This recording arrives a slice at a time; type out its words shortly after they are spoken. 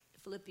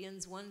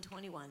Philippians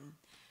 1:21.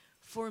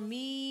 For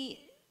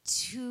me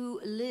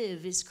to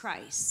live is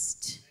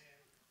Christ,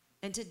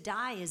 and to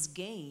die is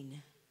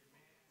gain.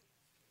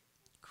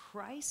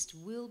 Christ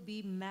will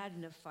be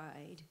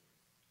magnified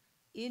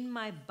in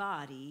my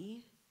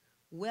body,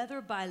 whether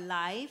by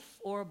life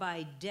or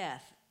by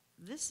death.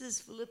 This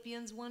is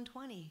Philippians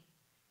 1:20.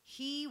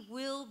 He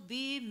will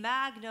be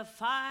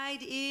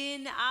magnified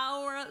in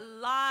our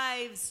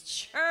lives,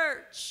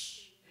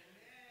 church.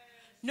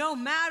 No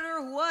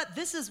matter what.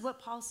 This is what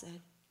Paul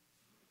said.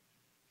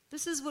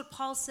 This is what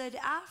Paul said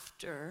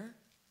after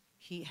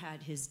he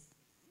had his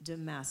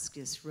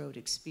Damascus Road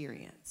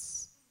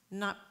experience,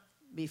 not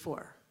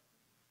before.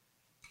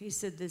 He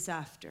said this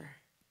after.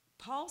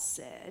 Paul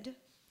said,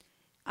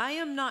 I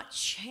am not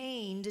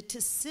chained to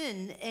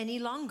sin any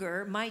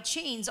longer. My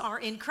chains are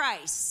in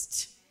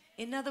Christ.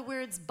 In other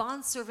words,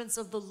 bondservants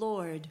of the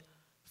Lord,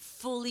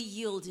 fully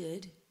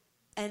yielded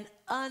and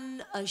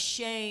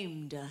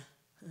unashamed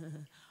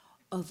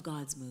of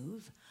God's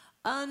move,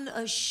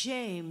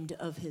 unashamed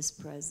of his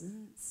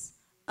presence,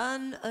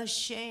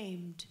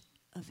 unashamed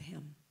of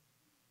him.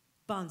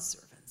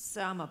 Bondservants.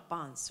 I'm a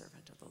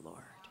bondservant of the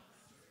Lord.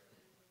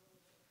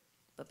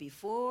 But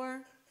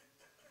before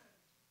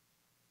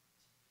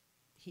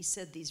he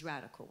said these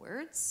radical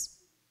words,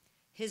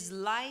 his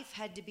life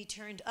had to be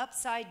turned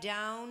upside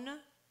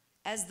down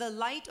as the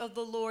light of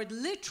the Lord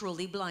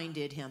literally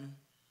blinded him.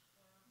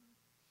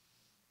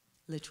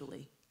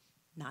 Literally.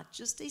 Not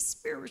just a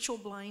spiritual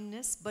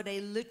blindness, but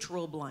a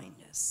literal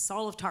blindness.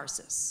 Saul of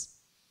Tarsus.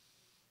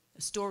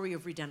 A story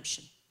of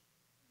redemption.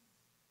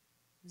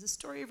 It's a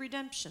story of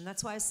redemption.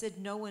 That's why I said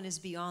no one is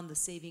beyond the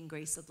saving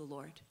grace of the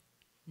Lord.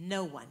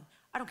 No one.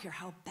 I don't care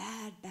how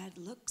bad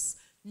looks.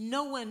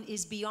 No one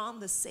is beyond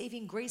the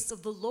saving grace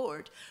of the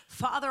Lord.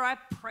 Father, I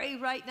pray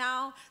right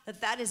now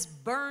that is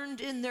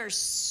burned in their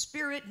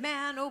spirit,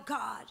 man, oh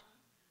God.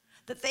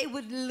 That they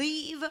would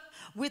leave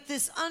with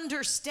this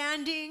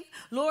understanding,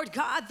 Lord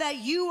God, that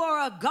you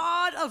are a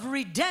God of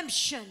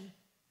redemption.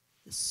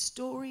 The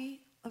story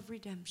of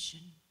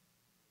redemption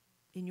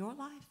in your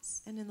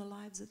lives and in the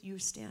lives that you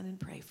stand and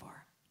pray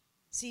for.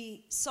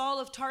 See, Saul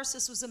of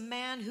Tarsus was a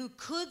man who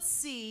could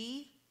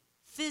see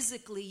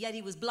physically, yet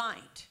he was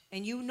blind.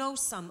 And you know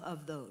some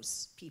of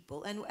those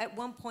people. And at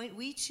one point,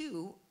 we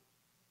too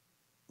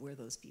were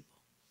those people.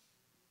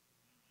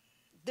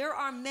 There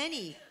are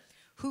many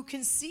who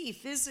can see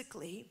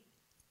physically,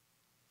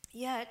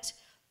 yet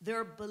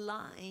they're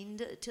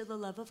blind to the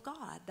love of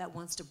God that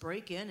wants to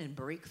break in and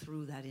break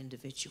through that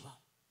individual.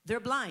 They're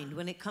blind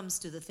when it comes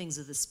to the things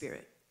of the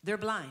Spirit. They're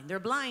blind.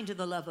 They're blind to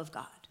the love of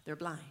God. They're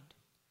blind.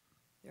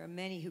 There are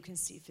many who can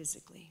see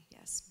physically,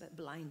 yes, but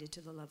blinded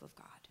to the love of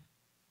God.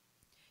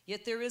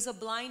 Yet there is a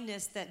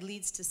blindness that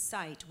leads to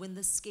sight when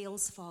the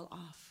scales fall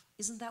off.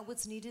 Isn't that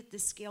what's needed? The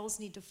scales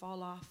need to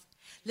fall off.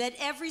 Let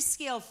every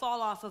scale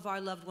fall off of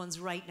our loved ones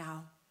right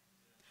now.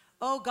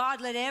 Oh God,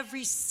 let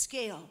every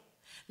scale,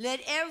 let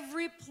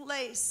every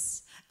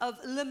place of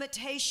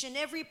limitation,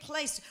 every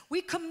place,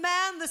 we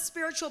command the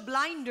spiritual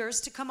blinders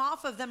to come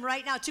off of them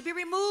right now, to be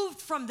removed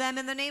from them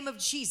in the name of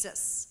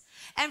Jesus.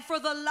 And for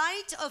the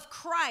light of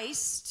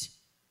Christ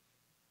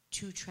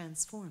to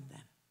transform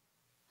them.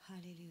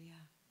 Hallelujah.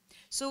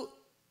 So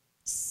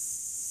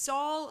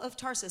Saul of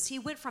Tarsus, he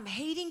went from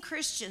hating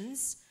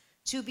Christians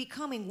to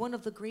becoming one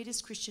of the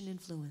greatest Christian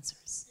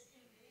influencers.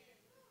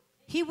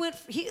 He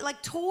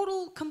like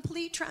total,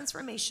 complete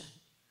transformation,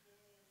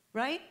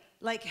 right?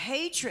 Like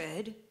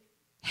hatred,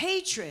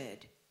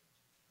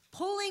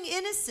 pulling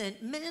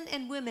innocent men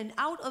and women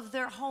out of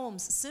their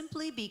homes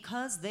simply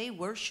because they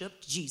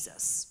worshiped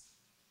Jesus.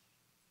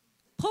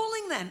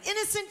 Pulling them,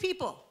 innocent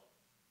people,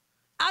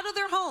 out of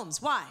their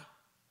homes. Why?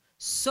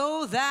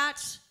 So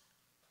that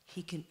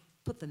he can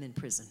put them in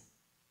prison.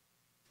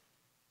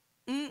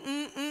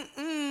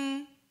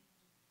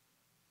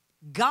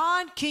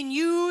 God can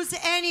use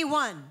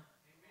anyone.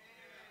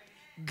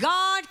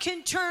 God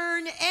can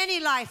turn any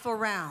life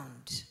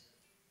around.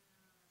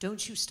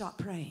 Don't you stop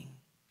praying.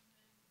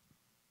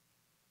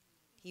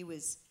 He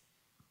was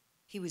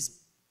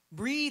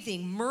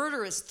breathing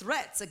murderous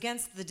threats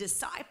against the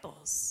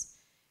disciples.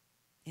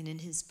 And in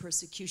his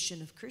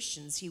persecution of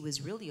Christians, he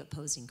was really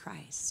opposing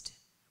Christ.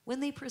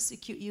 When they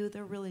persecute you,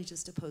 they're really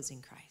just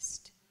opposing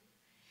Christ.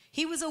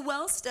 He was a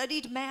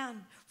well-studied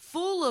man,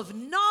 full of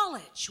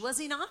knowledge, was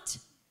he not?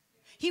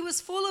 He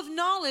was full of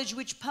knowledge,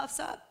 which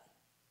puffs up,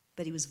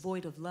 but he was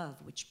void of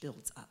love, which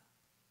builds up.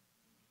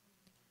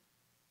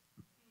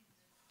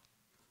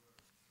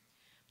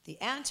 The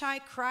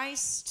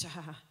Antichrist,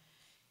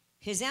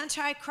 his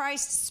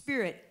Antichrist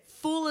spirit,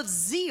 full of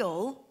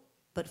zeal,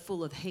 but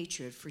full of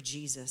hatred for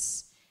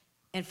Jesus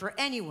and for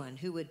anyone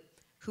who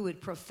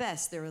would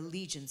profess their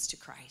allegiance to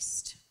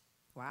Christ.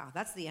 Wow,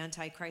 that's the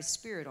Antichrist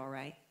spirit, all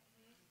right.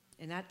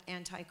 And that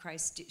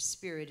Antichrist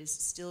spirit is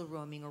still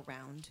roaming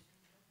around.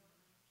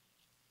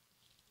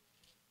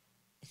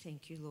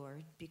 Thank you,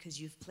 Lord,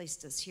 because you've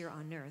placed us here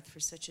on earth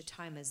for such a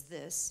time as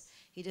this.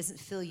 He doesn't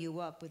fill you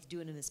up with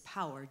dunamis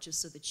power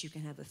just so that you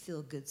can have a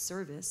feel-good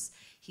service.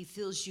 He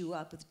fills you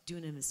up with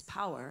dunamis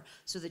power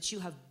so that you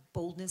have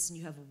boldness and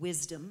you have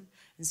wisdom,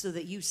 and so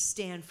that you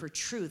stand for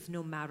truth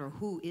no matter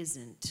who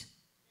isn't.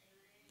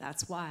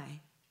 That's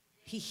why.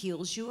 He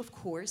heals you, of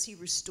course. He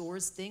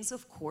restores things,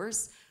 of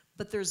course.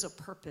 But there's a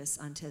purpose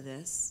unto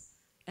this.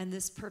 And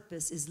this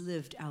purpose is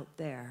lived out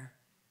there.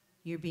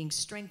 You're being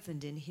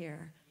strengthened in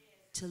here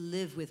to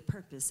live with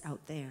purpose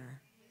out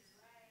there.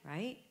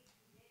 Right?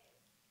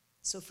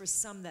 So for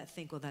some that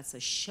think, well, that's a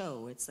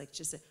show. It's like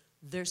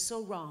they're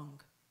so wrong.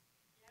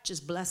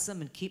 Just bless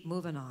them and keep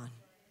moving on.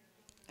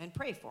 And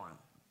pray for them.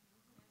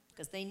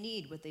 Because they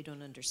need what they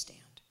don't understand.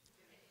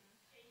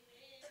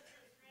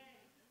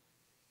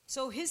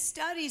 So his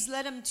studies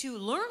led him to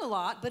learn a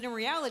lot, but in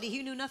reality,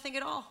 he knew nothing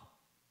at all.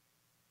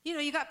 You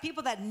know, you got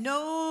people that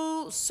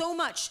know so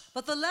much,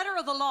 but the letter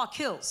of the law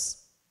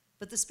kills,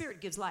 but the Spirit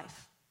gives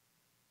life.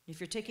 If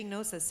you're taking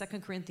notes, that's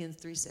 2 Corinthians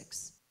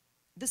 3:6.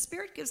 The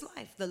Spirit gives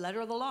life. The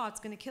letter of the law, it's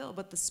going to kill,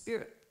 but the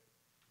Spirit,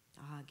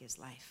 gives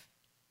life.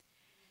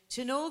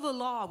 To know the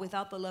law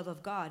without the love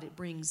of God, it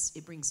brings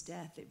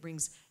death. It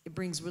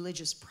brings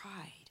religious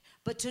pride.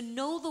 But to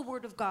know the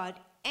Word of God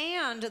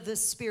and the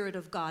Spirit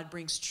of God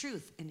brings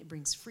truth, and it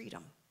brings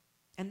freedom.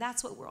 And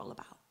that's what we're all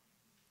about.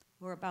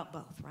 We're about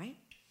both, right?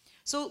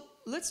 So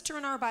let's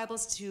turn our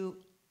Bibles to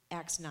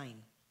Acts 9.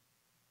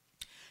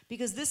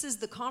 Because this is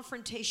the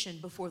confrontation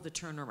before the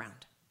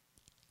turnaround.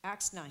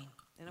 Acts 9.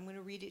 And I'm going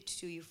to read it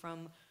to you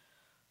from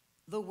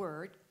the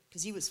Word,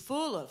 because he was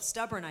full of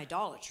stubborn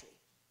idolatry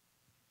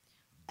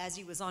as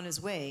he was on his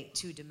way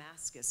to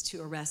Damascus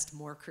to arrest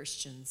more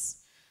Christians.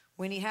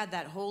 When he had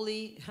that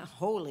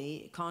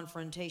holy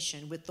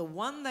confrontation with the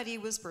one that he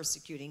was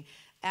persecuting.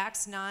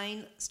 Acts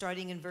 9,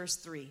 starting in verse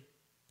 3.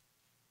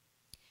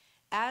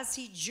 As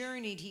he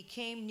journeyed, he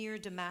came near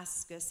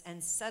Damascus,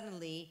 and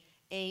suddenly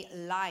a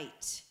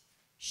light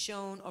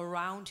shone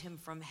around him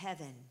from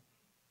heaven.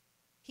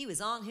 He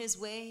was on his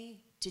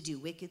way to do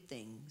wicked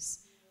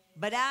things.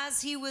 But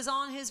as he was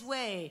on his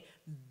way,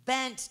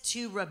 bent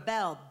to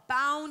rebel,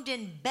 bound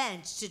and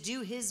bent to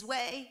do his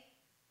way,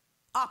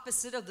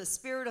 opposite of the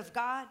Spirit of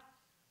God,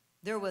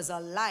 there was a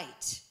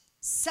light.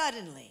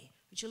 Suddenly.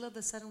 Would you love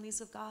the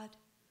suddenlies of God?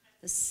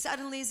 The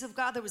suddenlies of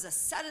God. There was a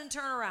sudden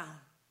turnaround.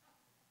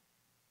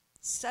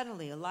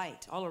 Suddenly a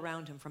light all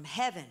around him from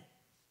heaven.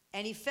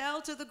 And he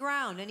fell to the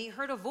ground, and he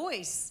heard a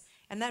voice.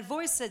 And that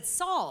voice said,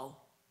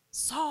 Saul,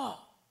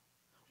 Saul,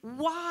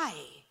 why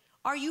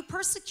are you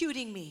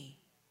persecuting me?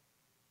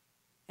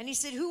 And he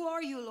said, who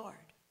are you, Lord?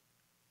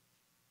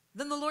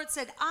 Then the Lord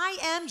said, I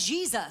am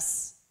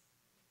Jesus,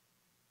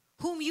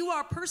 whom you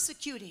are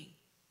persecuting.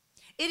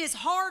 It is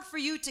hard for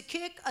you to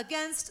kick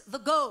against the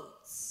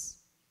goads.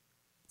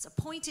 It's a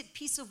pointed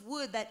piece of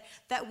wood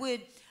that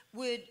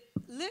would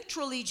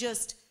literally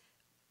just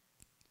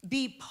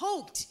be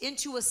poked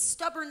into a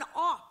stubborn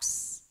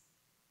ox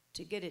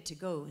to get it to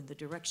go in the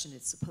direction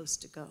it's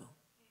supposed to go.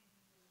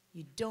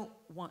 You don't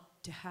want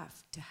to have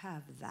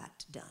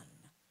that done.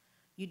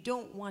 You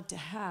don't want to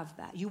have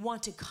that. You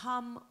want to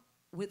come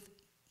with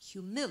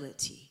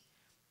humility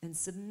and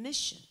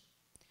submission.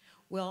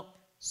 Well,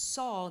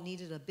 Saul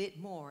needed a bit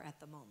more at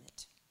the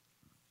moment.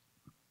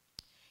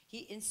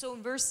 And so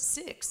in verse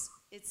 6,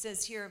 it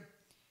says here,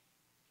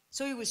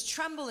 so he was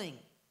trembling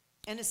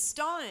and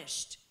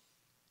astonished.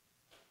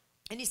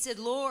 And he said,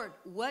 Lord,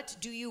 what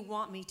do you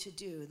want me to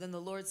do? Then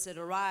the Lord said,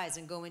 arise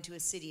and go into a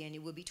city, and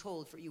it will be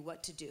told for you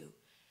what to do.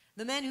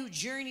 The men who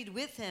journeyed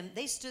with him,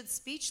 they stood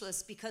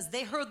speechless because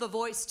they heard the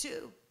voice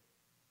too.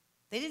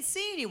 They didn't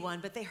see anyone,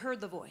 but they heard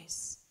the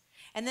voice.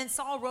 And then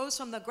Saul rose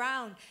from the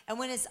ground, and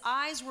when his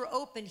eyes were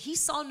opened, he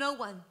saw no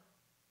one.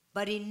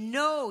 But he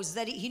knew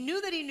that he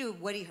knew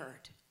what he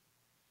heard.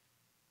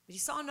 But he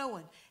saw no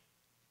one.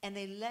 And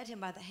they led him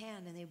by the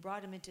hand, and they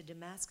brought him into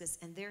Damascus,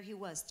 and there he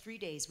was 3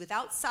 days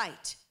without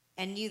sight,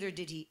 and neither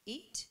did he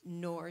eat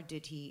nor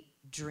did he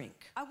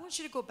drink. I want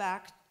you to go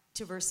back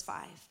to verse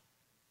 5,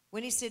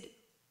 when he said,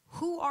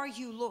 who are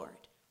you,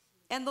 Lord?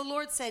 And the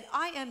Lord said,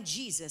 I am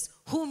Jesus,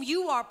 whom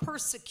you are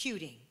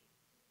persecuting.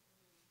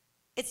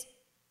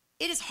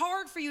 It is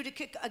hard for you to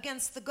kick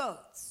against the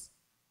goads.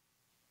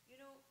 You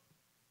know,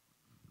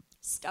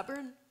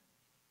 stubborn,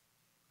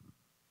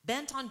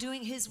 bent on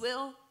doing his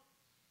will,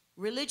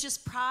 religious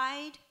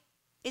pride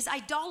is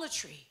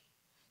idolatry.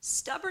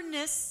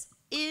 Stubbornness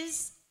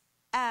is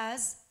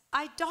as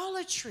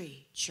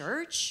idolatry,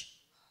 church.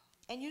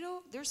 And you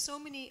know, there's so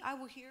many I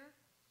will hear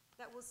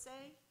that will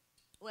say,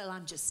 well,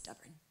 I'm just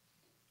stubborn.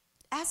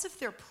 As if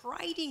they're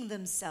priding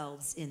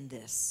themselves in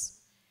this.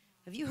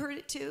 Have you heard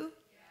it too?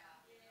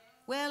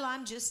 Well,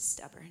 I'm just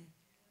stubborn.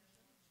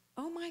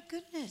 Oh my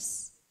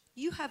goodness.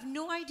 You have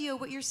no idea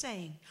what you're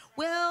saying.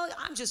 Well,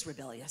 I'm just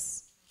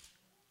rebellious.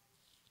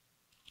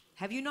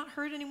 Have you not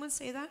heard anyone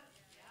say that?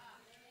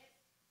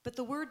 But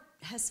the word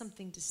has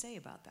something to say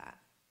about that.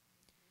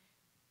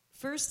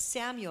 1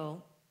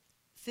 Samuel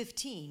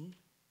 15,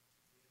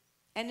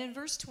 and in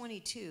verse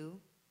 22,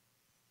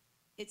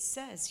 it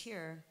says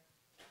here,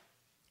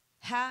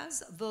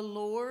 has the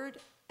Lord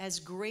as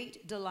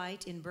great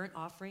delight in burnt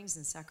offerings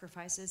and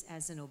sacrifices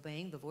as in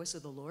obeying the voice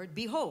of the Lord?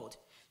 Behold,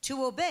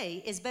 To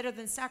obey is better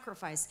than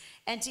sacrifice,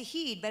 and to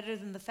heed better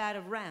than the fat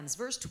of rams.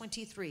 Verse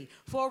 23,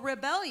 for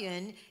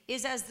rebellion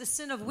is as the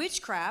sin of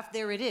witchcraft.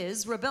 There it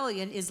is.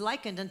 Rebellion is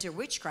likened unto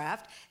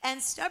witchcraft,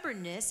 and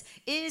stubbornness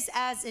is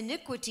as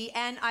iniquity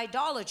and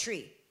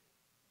idolatry.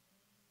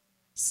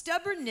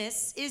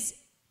 Stubbornness is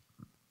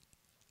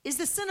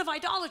the sin of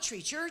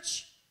idolatry,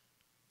 church,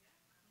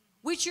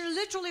 which you're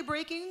literally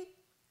breaking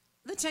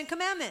the 10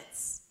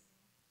 Commandments.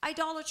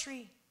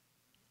 Idolatry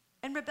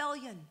and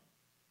rebellion.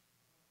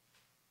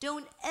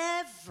 Don't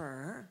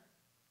ever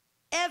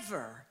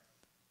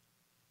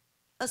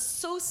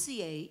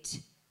associate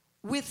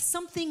with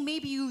something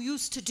maybe you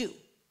used to do.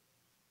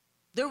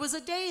 There was a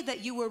day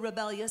that you were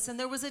rebellious, and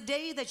there was a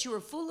day that you were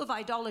full of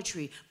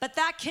idolatry, but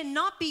that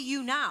cannot be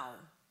you now.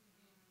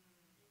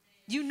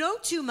 You know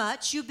too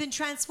much. You've been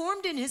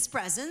transformed in his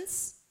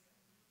presence.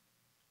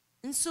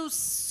 And so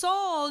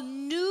Saul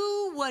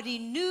knew what he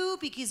knew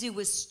because he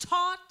was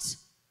taught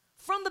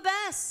from the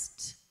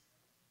best.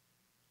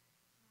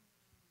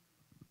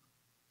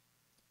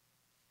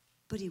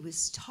 But he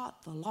was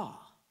taught the law,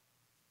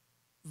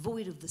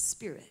 void of the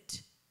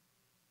Spirit.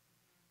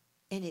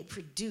 And it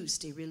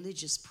produced a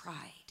religious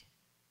pride.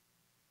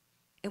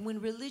 And when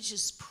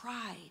religious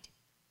pride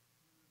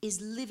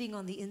is living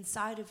on the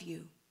inside of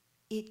you,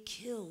 it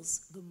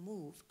kills the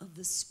move of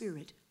the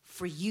Spirit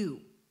for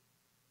you.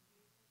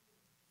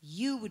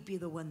 You would be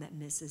the one that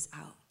misses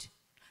out.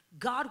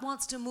 God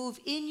wants to move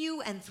in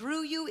you and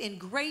through you in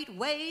great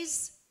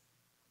ways,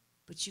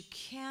 but you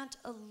can't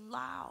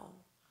allow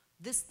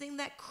this thing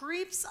that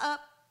creeps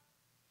up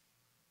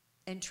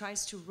and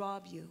tries to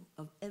rob you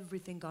of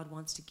everything God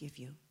wants to give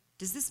you.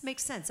 Does this make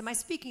sense? Am I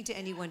speaking to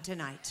anyone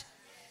tonight?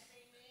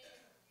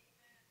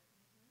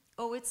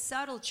 Oh, it's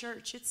subtle,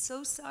 church. It's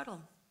so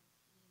subtle.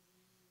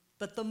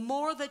 But the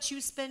more that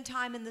you spend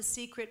time in the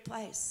secret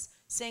place,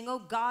 saying, oh,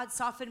 God,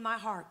 soften my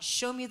heart.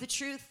 Show me the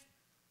truth.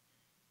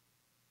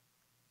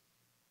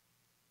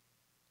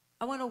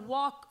 I want to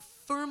walk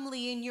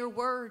firmly in your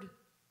word.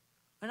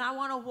 And I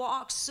want to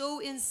walk so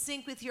in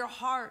sync with your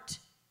heart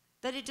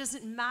that it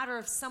doesn't matter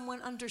if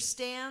someone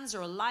understands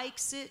or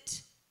likes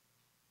it.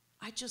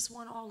 I just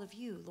want all of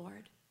you,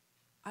 Lord.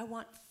 I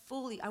want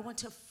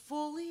to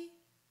fully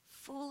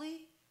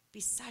be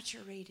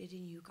saturated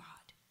in you, God.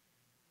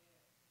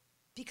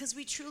 Because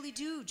we truly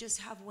do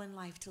just have one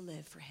life to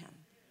live for him.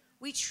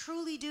 We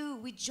truly do.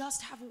 We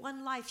just have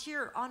one life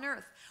here on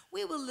earth.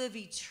 We will live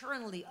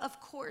eternally, of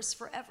course,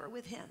 forever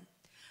with him.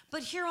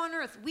 But here on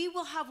earth, we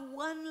will have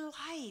one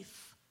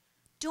life.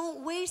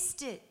 Don't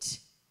waste it.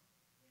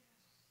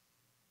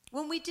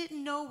 When we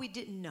didn't know, we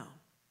didn't know.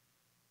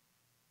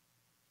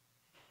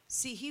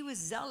 See, he was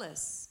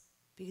zealous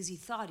because he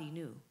thought he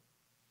knew.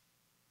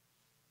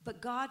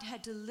 But God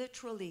had to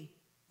literally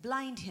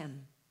blind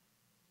him.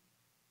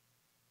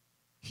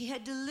 He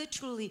had to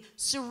literally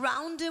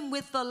surround him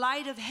with the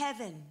light of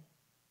heaven.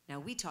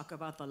 Now, we talk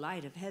about the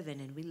light of heaven,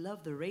 and we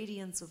love the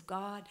radiance of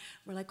God.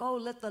 We're like, oh,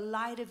 let the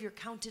light of your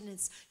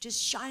countenance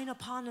just shine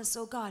upon us,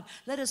 oh God.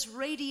 Let us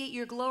radiate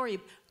your glory.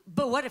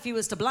 But what if he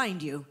was to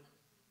blind you?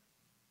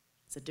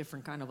 It's a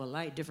different kind of a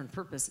light, different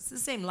purpose. It's the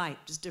same light,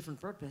 just different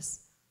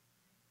purpose.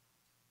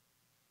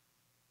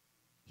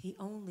 He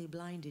only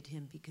blinded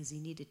him because he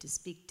needed to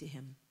speak to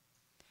him.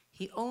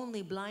 He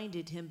only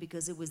blinded him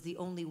because it was the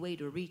only way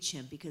to reach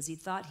him, because he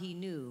thought he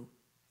knew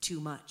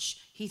too much.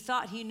 He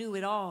thought he knew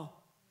it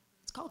all.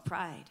 It's called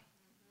pride.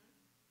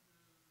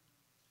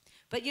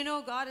 But you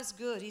know, God is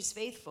good. He's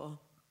faithful.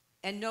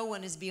 And no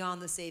one is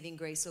beyond the saving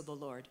grace of the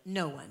Lord.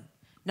 No one.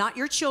 Not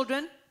your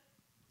children.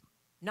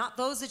 Not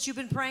those that you've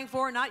been praying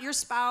for. Not your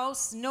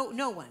spouse. No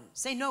one.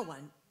 Say no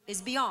one is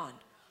beyond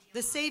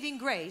the saving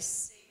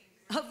grace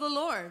of the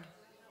Lord.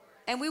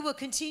 And we will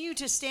continue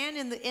to stand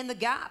in the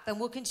gap, and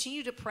we'll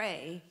continue to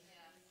pray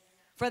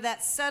for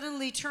that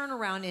suddenly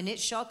turnaround, and it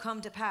shall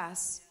come to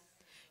pass.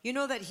 You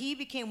know that he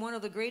became one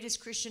of the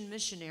greatest Christian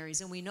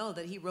missionaries, and we know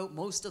that he wrote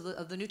most of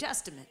the New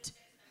Testament,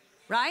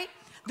 right?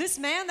 This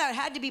man that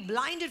had to be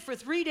blinded for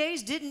 3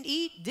 days, didn't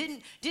eat,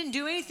 didn't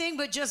do anything,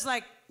 but just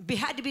like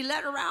had to be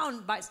led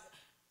around by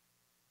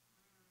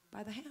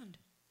the hand.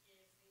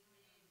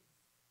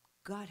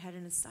 God had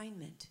an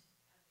assignment.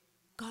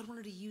 God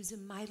wanted to use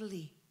him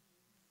mightily.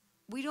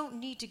 We don't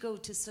need to go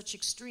to such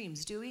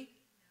extremes, do we?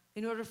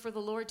 In order for the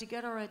Lord to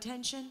get our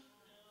attention?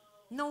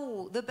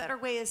 No, the better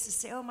way is to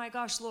say, oh my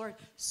gosh, Lord,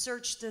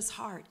 search this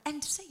heart.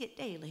 And say it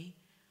daily.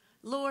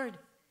 Lord,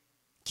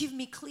 give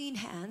me clean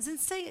hands, and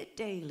say it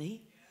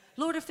daily.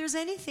 Lord, if there's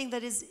anything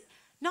that is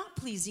not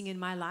pleasing in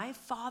my life,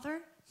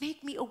 Father,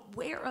 make me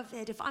aware of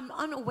it. If I'm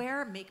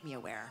unaware, make me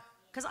aware.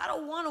 Because I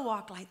don't want to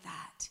walk like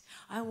that.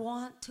 I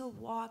want to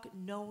walk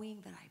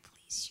knowing that I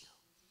please you.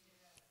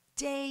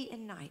 Day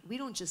and night. We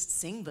don't just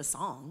sing the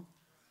song.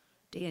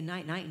 Day and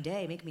night, night and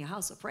day, make me a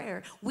house of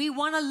prayer. We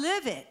want to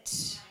live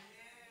it.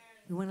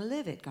 We want to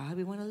live it, God.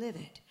 We want to live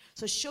it.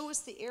 So show us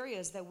the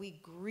areas that we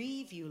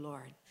grieve you,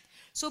 Lord.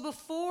 So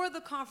before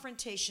the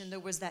confrontation, there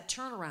was that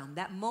turnaround,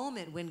 that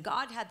moment when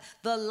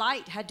the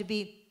light had to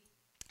be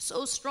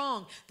so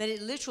strong that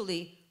it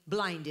literally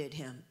blinded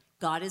him.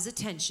 Got his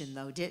attention,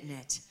 though, didn't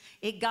it?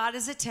 It got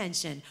his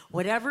attention.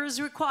 Whatever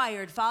is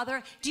required,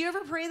 Father. Do you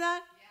ever pray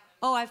that?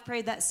 Oh, I've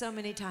prayed that so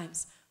many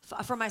times.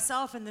 For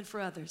myself and then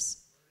for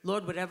others.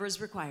 Lord, whatever is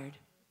required.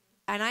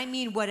 And I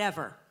mean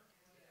whatever.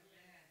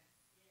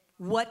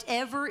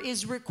 Whatever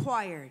is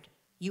required,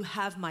 you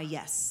have my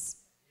yes.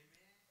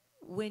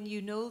 When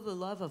you know the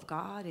love of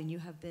God and you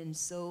have been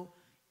so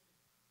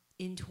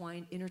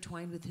intertwined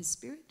with his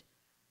Spirit,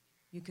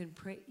 you can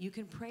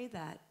pray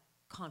that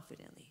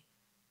confidently.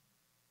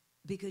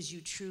 Because you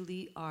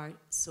truly are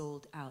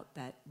sold out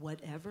that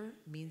whatever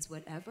means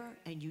whatever,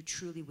 and you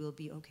truly will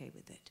be okay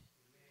with it.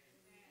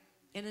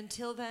 And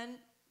until then,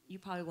 you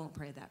probably won't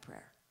pray that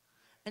prayer.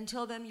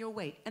 Until then, you'll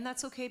wait. And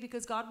that's okay,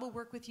 because God will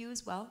work with you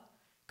as well,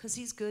 because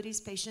he's good, he's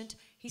patient,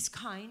 he's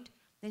kind,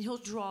 and he'll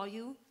draw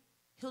you.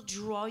 He'll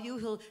draw you.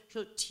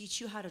 He'll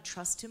teach you how to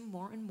trust him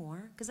more and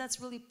more, because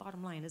that's really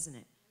bottom line, isn't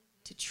it?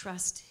 To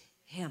trust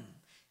him,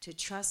 to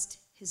trust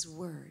his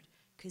word.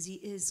 Because he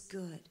is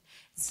good.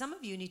 Some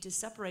of you need to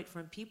separate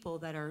from people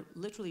that are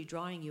literally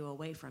drawing you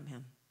away from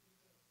him.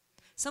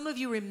 Some of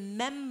you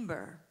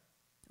remember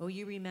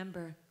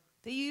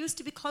that you used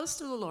to be close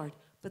to the Lord,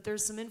 but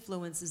there's some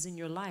influences in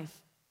your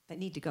life that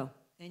need to go.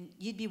 And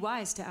you'd be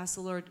wise to ask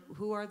the Lord,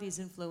 who are these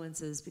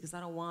influences? Because I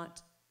don't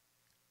want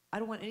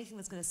anything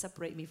that's going to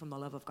separate me from the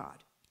love of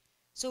God.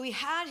 So he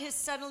had his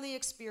suddenly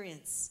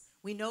experience.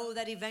 We know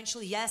that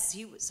eventually, yes,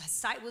 his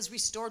sight was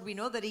restored. We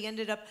know that he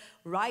ended up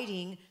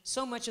writing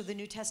so much of the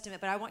New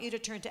Testament. But I want you to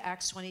turn to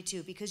Acts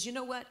 22, because you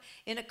know what?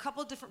 In a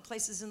couple different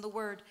places in the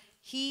Word,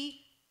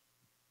 he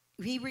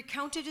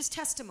recounted his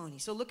testimony.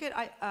 So look at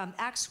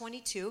Acts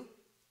 22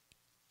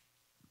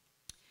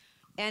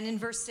 and in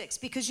verse 6.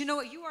 Because you know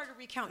what? You are to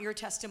recount your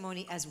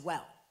testimony as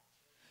well.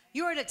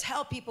 You are to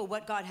tell people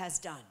what God has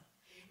done.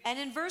 And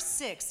in verse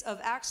 6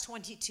 of Acts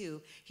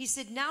 22, he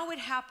said, now it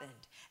happened,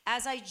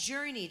 as I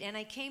journeyed and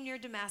I came near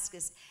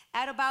Damascus,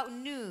 at about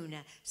noon,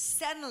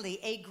 suddenly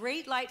a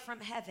great light from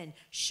heaven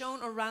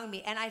shone around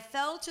me, and I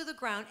fell to the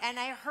ground, and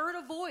I heard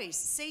a voice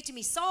say to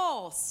me,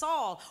 Saul,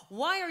 Saul,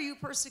 why are you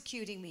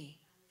persecuting me?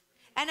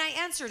 And I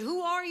answered,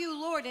 who are you,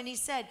 Lord? And he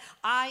said,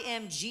 I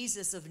am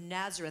Jesus of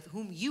Nazareth,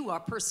 whom you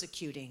are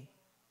persecuting.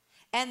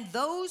 And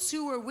those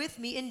who were with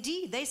me,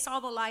 indeed, they saw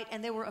the light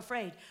and they were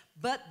afraid,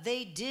 but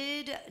they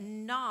did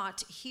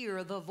not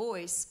hear the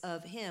voice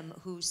of him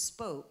who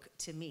spoke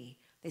to me.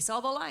 They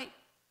saw the light,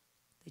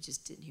 they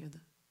just didn't hear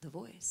the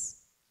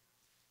voice.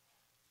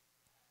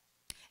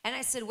 And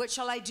I said, what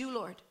shall I do,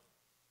 Lord?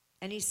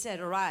 And he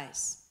said,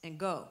 arise and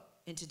go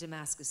into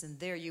Damascus, and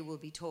there you will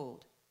be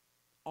told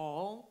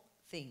all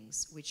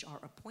things which are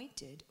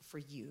appointed for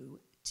you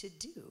to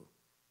do.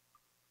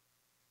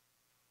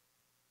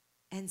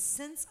 And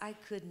since I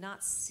could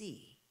not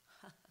see,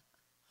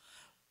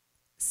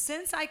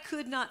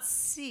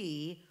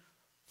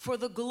 for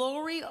the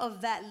glory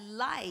of that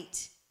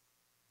light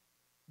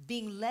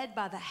being led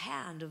by the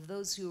hand of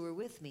those who were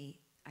with me,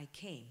 I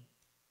came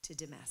to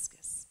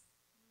Damascus.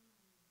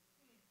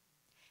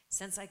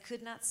 Since I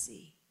could not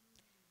see,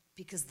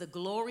 because the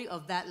glory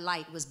of that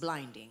light was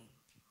blinding,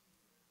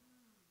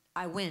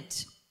 I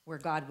went where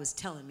God was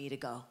telling me to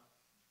go.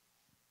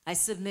 I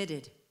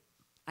submitted.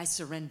 I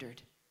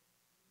surrendered.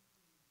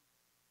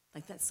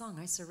 Like that song,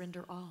 I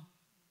surrender all.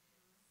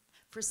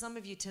 For some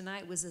of you,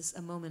 tonight was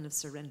a moment of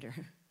surrender.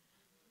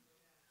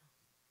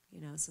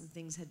 You know, some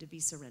things had to be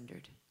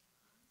surrendered.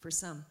 For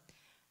some,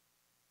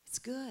 it's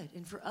good.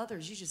 And for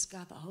others, you just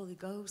got the Holy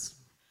Ghost,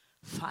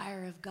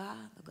 fire of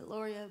God, the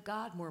glory of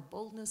God, more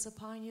boldness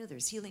upon you.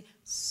 There's healing.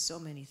 So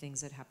many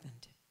things that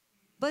happened.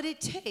 But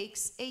it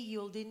takes a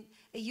yielding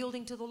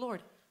to the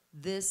Lord.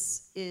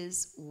 This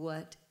is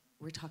what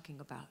we're talking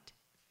about.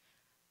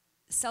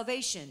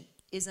 Salvation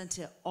is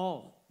unto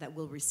all that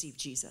will receive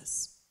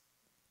Jesus.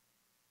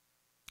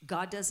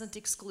 God doesn't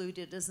exclude,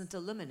 it doesn't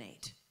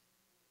eliminate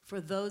for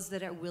those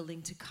that are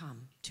willing to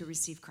come to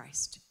receive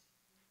Christ.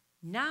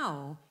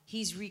 Now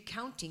he's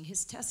recounting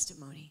his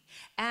testimony,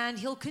 and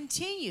he'll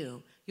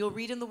continue. You'll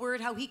read in the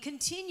word how he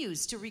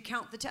continues to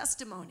recount the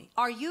testimony.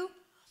 Are you?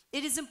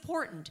 It is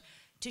important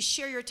to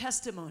share your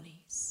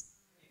testimonies.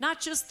 Not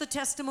just the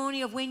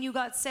testimony of when you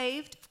got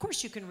saved. Of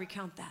course you can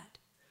recount that.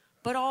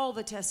 But all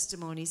the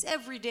testimonies.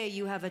 Every day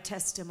you have a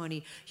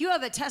testimony. You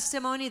have a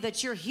testimony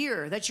that you're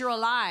here, that you're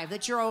alive,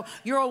 that you're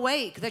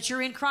awake, that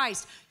you're in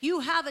Christ. You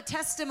have a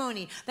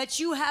testimony that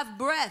you have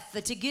breath,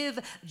 that to give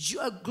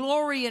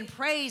glory and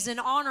praise and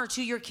honor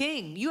to your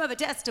King. You have a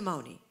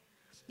testimony.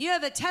 You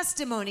have a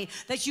testimony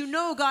that you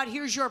know God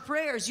hears your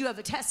prayers. You have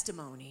a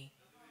testimony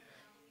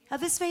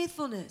of his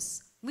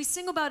faithfulness. We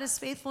sing about his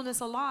faithfulness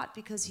a lot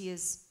because he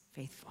is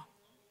faithful.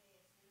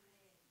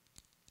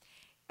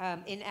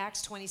 In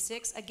Acts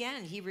 26,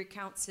 again, he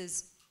recounts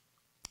his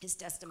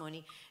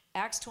testimony.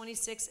 Acts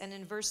 26 and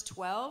in verse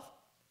 12,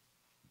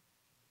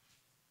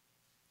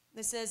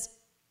 it says,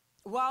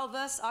 while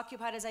thus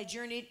occupied as I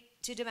journeyed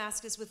to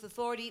Damascus with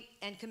authority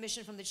and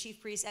commission from the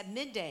chief priests at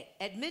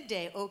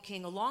midday, O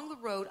king, along the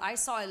road I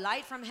saw a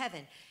light from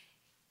heaven,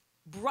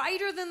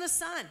 brighter than the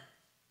sun,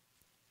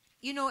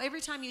 you know,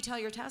 every time you tell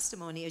your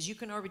testimony, as you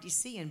can already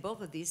see in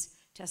both of these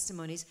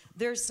testimonies,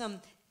 there's some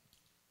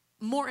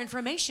more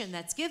information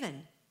that's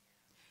given,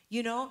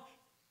 you know.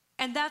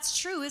 And that's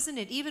true, isn't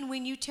it? Even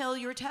when you tell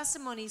your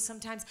testimony,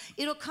 sometimes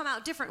it'll come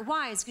out different.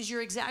 Why? Is because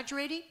you're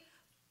exaggerating?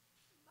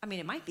 I mean,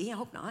 it might be, I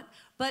hope not.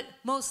 But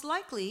most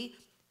likely,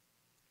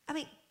 I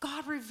mean,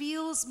 God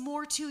reveals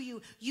more to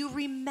you. You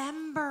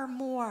remember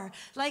more.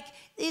 Like,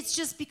 it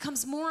just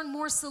becomes more and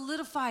more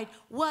solidified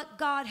what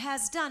God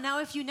has done.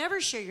 Now, if you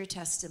never share your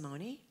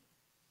testimony,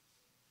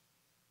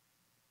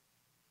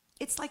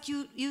 it's like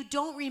you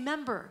don't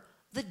remember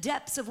the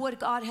depths of what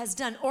God has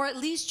done, or at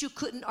least you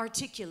couldn't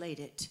articulate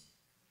it.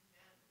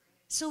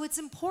 So it's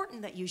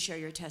important that you share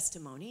your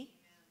testimony.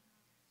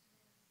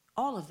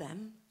 All of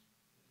them.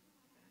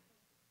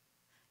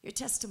 Your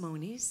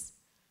testimonies.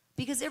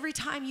 Because every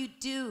time you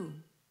do,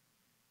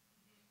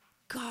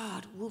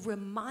 God will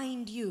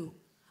remind you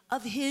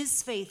of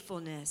his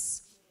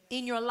faithfulness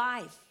in your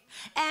life.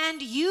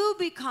 And you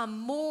become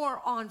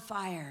more on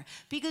fire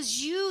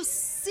because you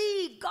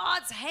see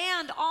God's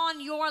hand on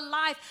your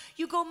life.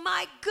 You go,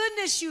 my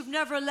goodness, you've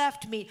never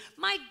left me.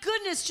 My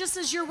goodness, just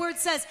as your word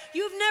says,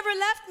 you've never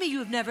left me.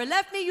 You've never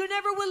left me. You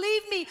never will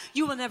leave me.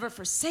 You will never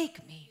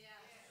forsake me.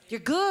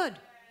 You're good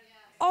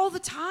all the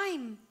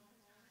time.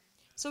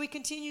 So he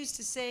continues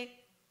to say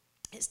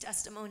his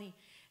testimony.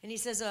 And he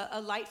says,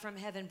 a light from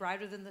heaven,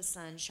 brighter than the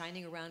sun,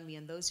 shining around me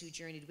and those who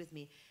journeyed with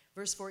me.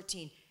 Verse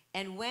 14,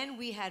 and when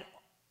we had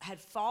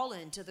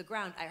fallen to the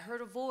ground, I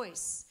heard a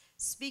voice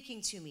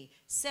speaking to me,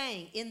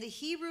 saying in the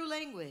Hebrew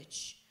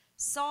language,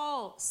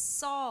 Saul,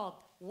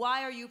 Saul,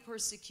 why are you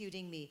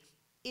persecuting me?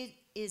 It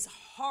is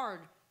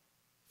hard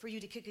for you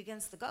to kick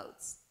against the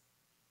goats.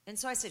 And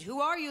so I said,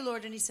 who are you,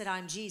 Lord? And he said,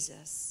 I'm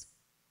Jesus,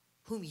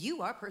 whom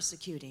you are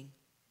persecuting.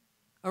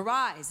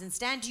 Arise and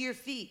stand to your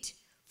feet,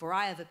 for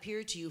I have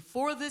appeared to you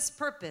for this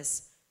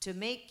purpose, to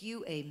make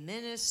you a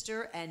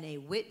minister and a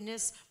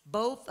witness,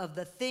 both of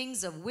the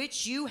things of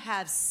which you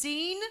have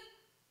seen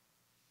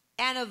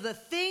and of the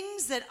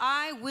things that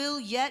I will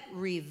yet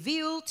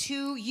reveal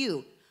to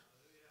you.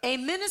 A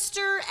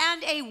minister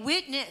and a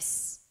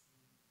witness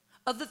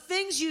of the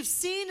things you've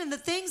seen and the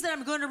things that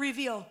I'm going to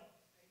reveal.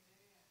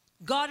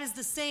 God is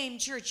the same,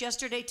 church,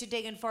 yesterday,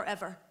 today, and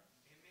forever.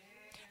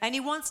 And he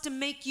wants to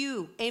make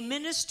you a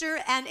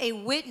minister and a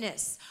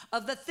witness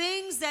of the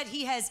things that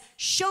he has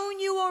shown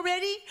you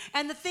already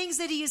and the things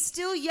that he is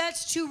still yet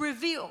to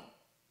reveal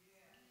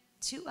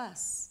to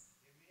us.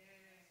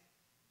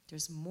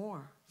 There's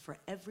more for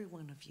every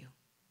one of you.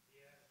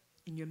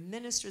 And you're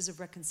ministers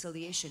of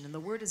reconciliation. And the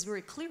word is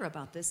very clear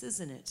about this,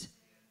 isn't it?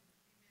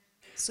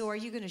 So are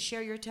you going to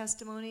share your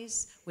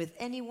testimonies with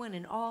anyone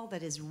and all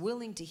that is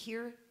willing to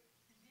hear?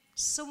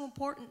 So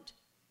important.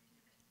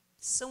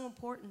 So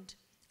important.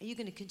 Are you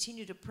going to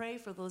continue to pray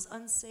for those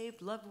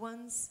unsaved loved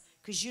ones?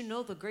 Because you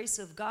know the grace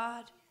of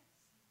God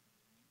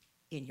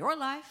in your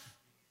life,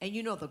 and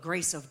you know the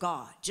grace of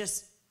God,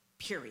 just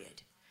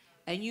period.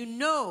 And you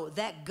know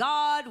that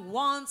God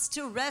wants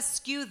to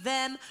rescue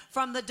them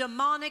from the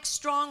demonic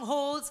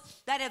strongholds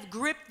that have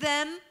gripped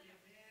them.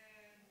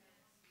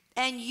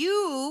 And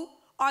you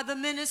are the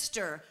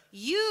minister.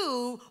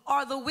 You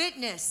are the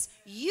witness.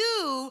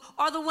 You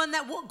are the one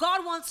that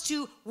God wants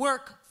to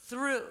work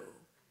through.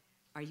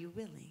 Are you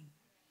willing?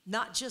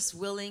 Not just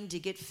willing to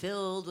get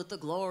filled with the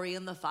glory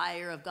and the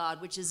fire of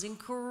God, which is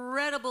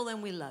incredible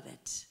and we love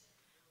it.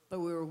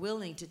 But we were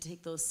willing to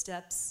take those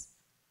steps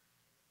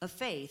of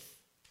faith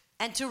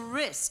and to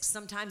risk.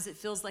 Sometimes it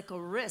feels like a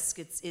risk,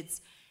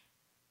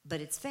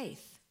 but it's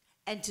faith.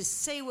 And to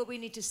say what we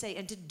need to say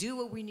and to do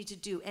what we need to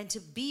do and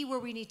to be where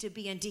we need to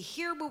be and to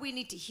hear what we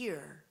need to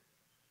hear.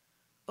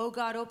 Oh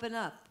God, open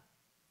up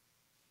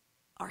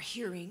our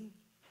hearing.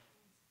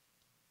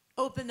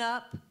 Open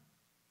up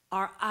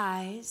our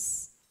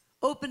eyes.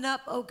 Open up,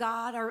 oh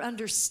God, our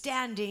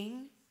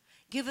understanding.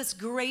 Give us a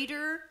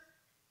greater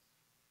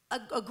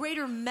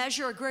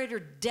measure, a greater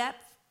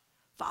depth,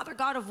 Father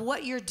God, of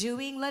what you're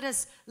doing. Let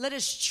us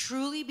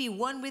truly be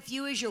one with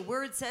you, as your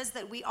word says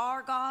that we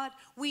are, God.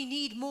 We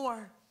need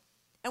more.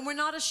 And we're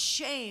not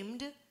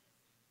ashamed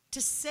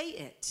to say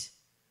it.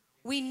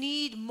 We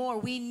need more.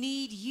 We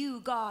need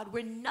you, God.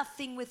 We're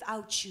nothing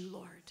without you,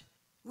 Lord.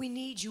 We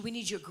need you. We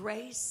need your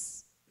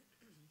grace.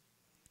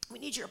 We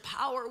need your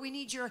power. We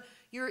need your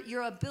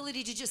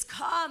ability to just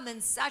come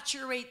and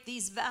saturate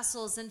these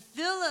vessels and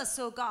fill us,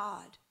 oh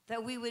God,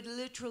 that we would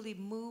literally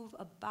move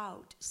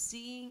about,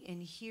 seeing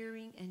and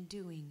hearing and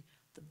doing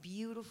the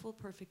beautiful,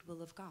 perfect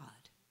will of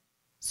God.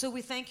 So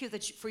we thank you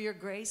for your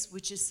grace,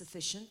 which is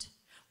sufficient.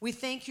 We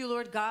thank you,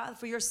 Lord God,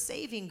 for your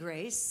saving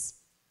grace.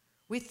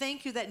 We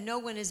thank you that no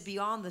one is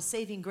beyond the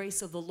saving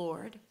grace of the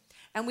Lord.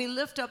 And we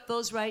lift up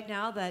those right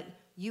now that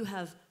you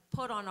have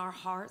put on our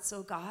hearts,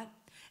 oh God.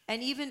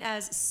 And even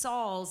as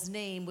Saul's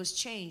name was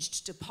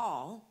changed to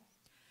Paul,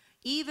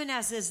 even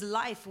as his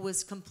life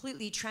was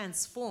completely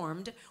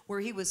transformed, where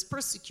he was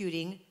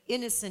persecuting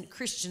innocent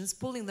Christians,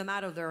 pulling them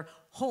out of their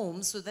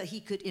homes so that he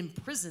could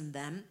imprison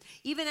them,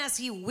 even as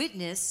he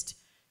witnessed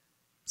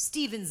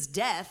Stephen's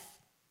death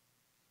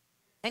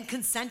and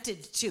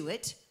consented to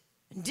it,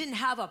 and didn't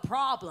have a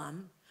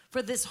problem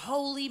for this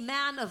holy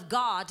man of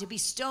God to be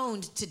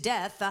stoned to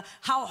death.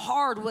 How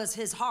hard was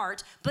his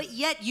heart, but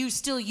yet you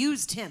still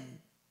used him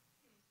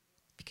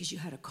because you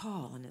had a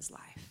call in his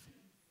life.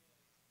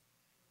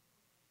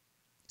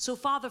 So,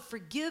 Father,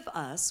 forgive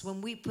us when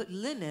we put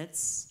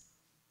limits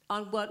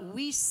on what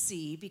we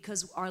see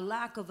because our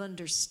lack of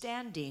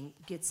understanding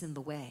gets in the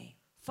way.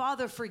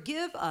 Father,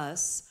 forgive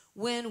us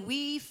when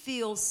we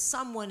feel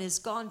someone has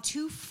gone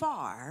too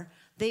far.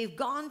 They've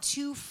gone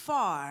too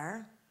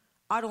far.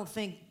 I don't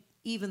think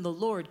even the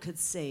Lord could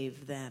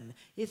save them.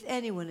 If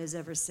anyone has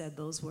ever said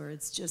those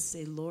words, just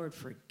say, Lord,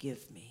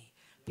 forgive me.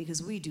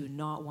 Because we do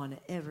not want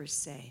to ever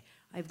say,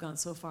 I've gone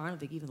so far, I don't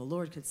think even the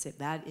Lord could say,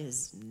 that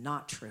is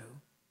not true.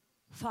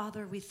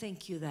 Father, we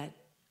thank you that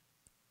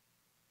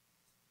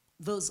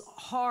those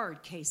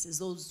hard cases,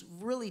 those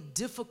really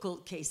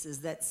difficult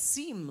cases that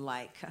seem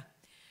like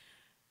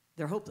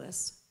they're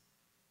hopeless.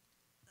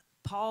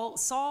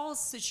 Saul's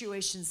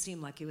situation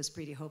seemed like it was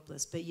pretty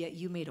hopeless, but yet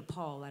you made a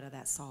Paul out of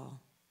that Saul.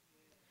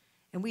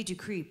 And we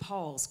decree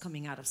Paul's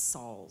coming out of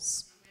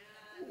Saul's.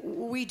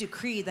 We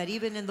decree that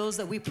even in those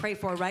that we pray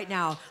for right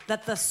now,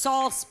 that the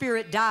Saul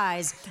spirit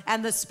dies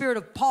and the spirit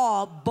of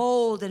Paul,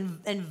 bold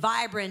and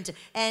vibrant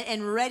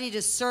and ready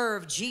to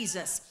serve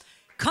Jesus,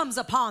 comes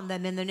upon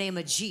them in the name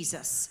of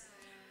Jesus.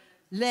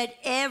 Let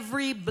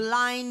every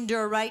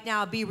blinder right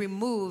now be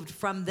removed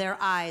from their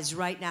eyes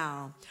right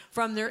now,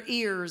 from their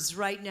ears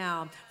right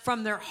now,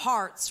 from their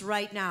hearts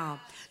right now.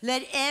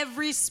 Let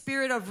every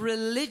spirit of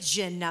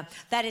religion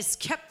that has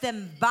kept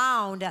them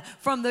bound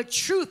from the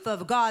truth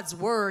of God's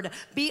word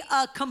be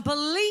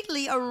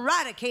completely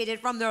eradicated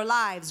from their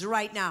lives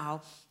right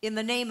now in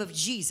the name of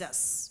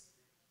Jesus.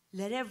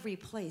 Let every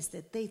place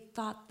that they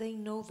thought they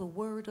know the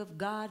word of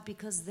God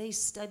because they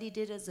studied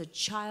it as a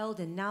child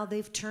and now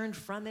they've turned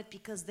from it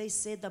because they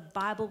say the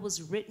Bible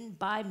was written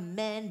by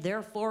men,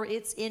 therefore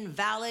it's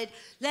invalid.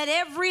 Let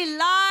every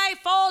lie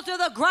fall to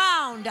the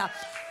ground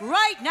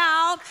right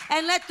now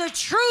and let the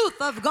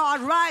truth of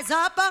God rise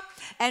up.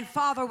 And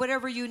Father,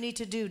 whatever you need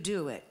to do,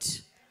 do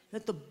it.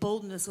 Let the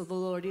boldness of the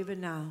Lord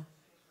even now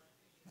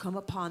come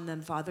upon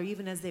them, Father,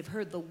 even as they've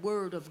heard the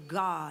word of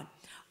God.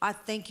 I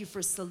thank you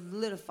for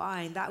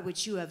solidifying that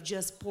which you have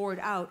just poured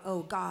out,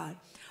 oh God.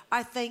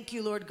 I thank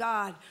you, Lord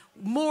God,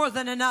 more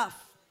than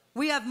enough.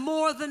 We have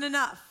more than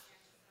enough.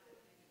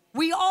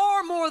 We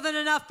are more than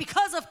enough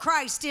because of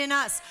Christ in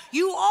us.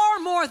 You are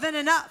more than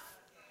enough.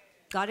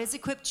 God has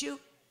equipped you.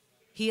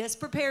 He has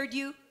prepared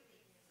you.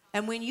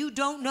 And when you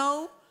don't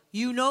know,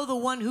 you know the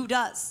one who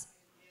does.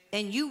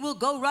 And you will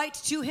go right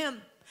to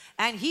him.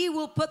 And he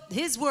will put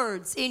his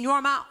words in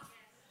your mouth.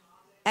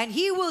 And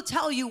he will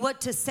tell you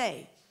what to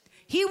say.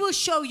 He will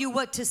show you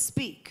what to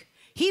speak.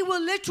 He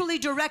will literally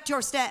direct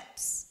your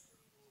steps.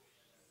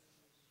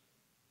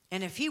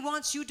 And if he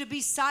wants you to be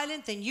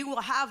silent, then you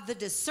will have the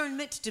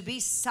discernment to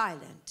be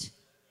silent.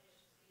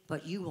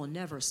 But you will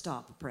never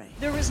stop praying.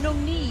 There is no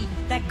need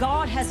that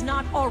God has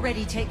not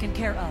already taken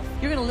care of.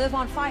 You're going to live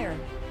on fire.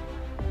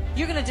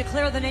 You're going to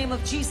declare the name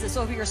of Jesus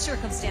over your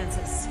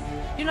circumstances.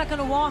 You're not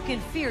going to walk in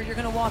fear. You're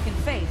going to walk in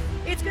faith.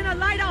 It's going to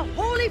light a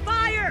holy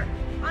fire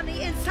on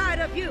the inside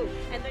of you,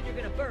 and then you're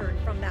going to burn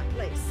from that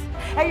place.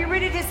 Are you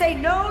ready to say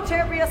no to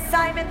every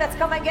assignment that's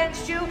come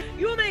against you?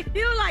 You may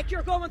feel like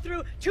you're going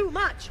through too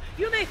much.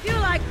 You may feel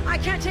like I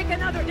can't take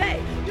another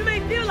day. You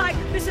may feel like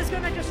this is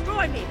going to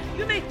destroy me.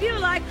 You may feel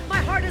like my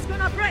heart is going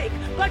to break,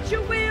 but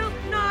you will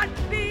not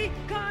be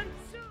consumed.